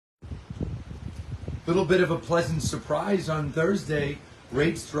Little bit of a pleasant surprise on Thursday.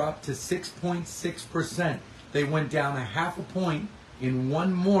 Rates dropped to 6.6%. They went down a half a point in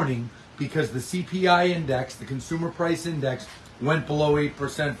one morning because the CPI index, the consumer price index, went below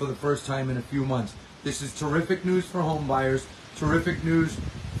 8% for the first time in a few months. This is terrific news for home buyers, terrific news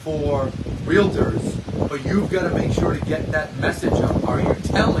for realtors, but you've got to make sure to get that message out. Are you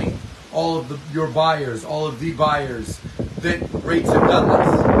telling all of your buyers, all of the buyers, that rates have done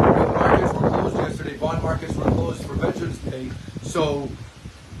this? Markets were closed yesterday, bond markets were closed for Veterans Day, so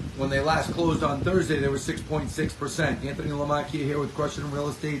when they last closed on Thursday, they were 6.6%. Anthony Lamacchia here with Crushing Real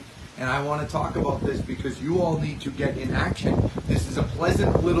Estate, and I want to talk about this because you all need to get in action. This is a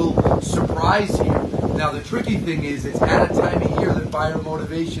pleasant little surprise here. Now, the tricky thing is it's at a time of year that buyer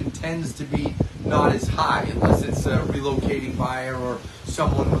motivation tends to be not as high, unless it's a relocating buyer or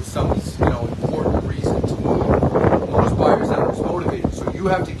someone with some important reason to move. Most buyers aren't as motivated, so you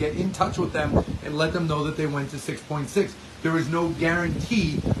have to get in touch with them and let them know that they went to 6.6. There is no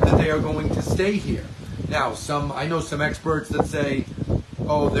guarantee that they are going to stay here. Now, I know some experts that say,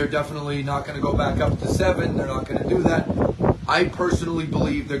 oh, they're definitely not going to go back up to 7. They're not going to do that. I personally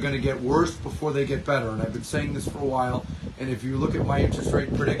believe they're going to get worse before they get better. And I've been saying this for a while. And if you look at my interest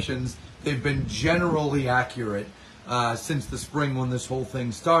rate predictions, they've been generally accurate since the spring when this whole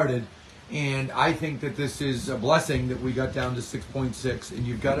thing started. And I think that this is a blessing that we got down to 6.6. And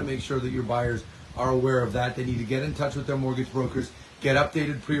you've got to make sure that your buyers are aware of that. They need to get in touch with their mortgage brokers, get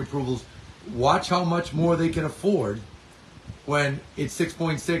updated pre-approvals, watch how much more they can afford when it's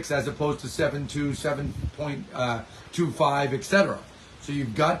 6.6 as opposed to 7.2, 7.25, etc. So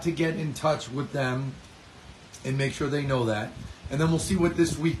you've got to get in touch with them and make sure they know that. And then we'll see what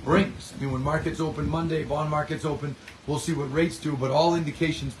this week brings. I mean, when markets open Monday, bond markets open, we'll see what rates do. But all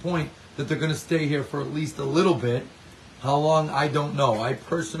indications point that they're going to stay here for at least a little bit. How long, I don't know. I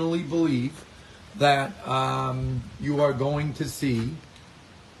personally believe that you are going to see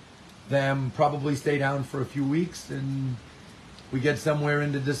them probably stay down for a few weeks, and we get somewhere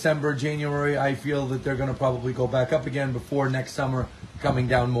into December, January, I feel that they're going to probably go back up again before next summer coming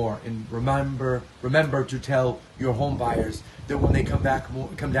down more. And remember to tell your home buyers that when they come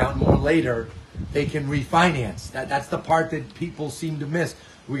down more later, they can refinance. That's the part that people seem to miss.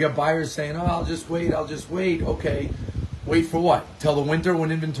 We got buyers saying, oh, I'll just wait. Okay, wait for what? Till the winter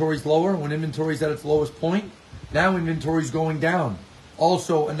when inventory's lower, when inventory's at its lowest point? Now inventory's going down.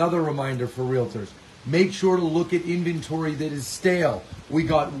 Also, another reminder for realtors, make sure to look at inventory that is stale. We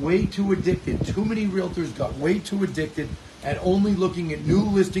got way too addicted. Too many realtors got way too addicted at only looking at new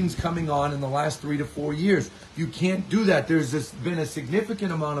listings coming on in the last 3 to 4 years. You can't do that. There's been a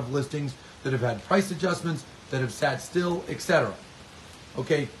significant amount of listings that have had price adjustments, that have sat still, etc.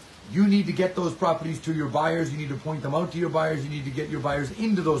 Okay, you need to get those properties to your buyers. You need to point them out to your buyers. You need to get your buyers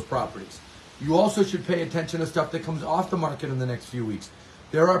into those properties. You also should pay attention to stuff that comes off the market in the next few weeks.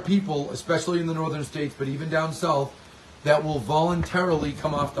 There are people, especially in the northern states, but even down south, that will voluntarily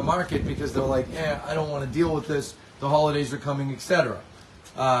come off the market because they're like, I don't want to deal with this. The holidays are coming, etc.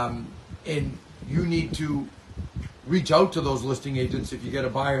 And you need to reach out to those listing agents if you get a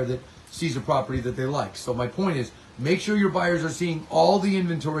buyer that sees a property that they like. So my point is, make sure your buyers are seeing all the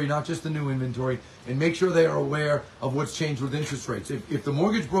inventory, not just the new inventory, and make sure they are aware of what's changed with interest rates. If the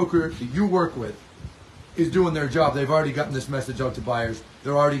mortgage broker that you work with is doing their job, they've already gotten this message out to buyers.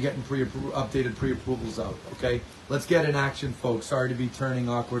 They're already getting updated pre-approvals out, okay? Let's get in action, folks. Sorry to be turning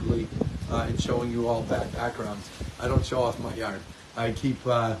awkwardly and showing you all backgrounds. I don't show off my yard. I keep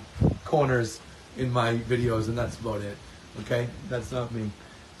corners in my videos, and that's about it, okay? That's not me.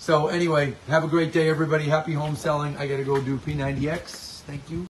 So anyway, have a great day, everybody. Happy home selling. I got to go do P90X. Thank you.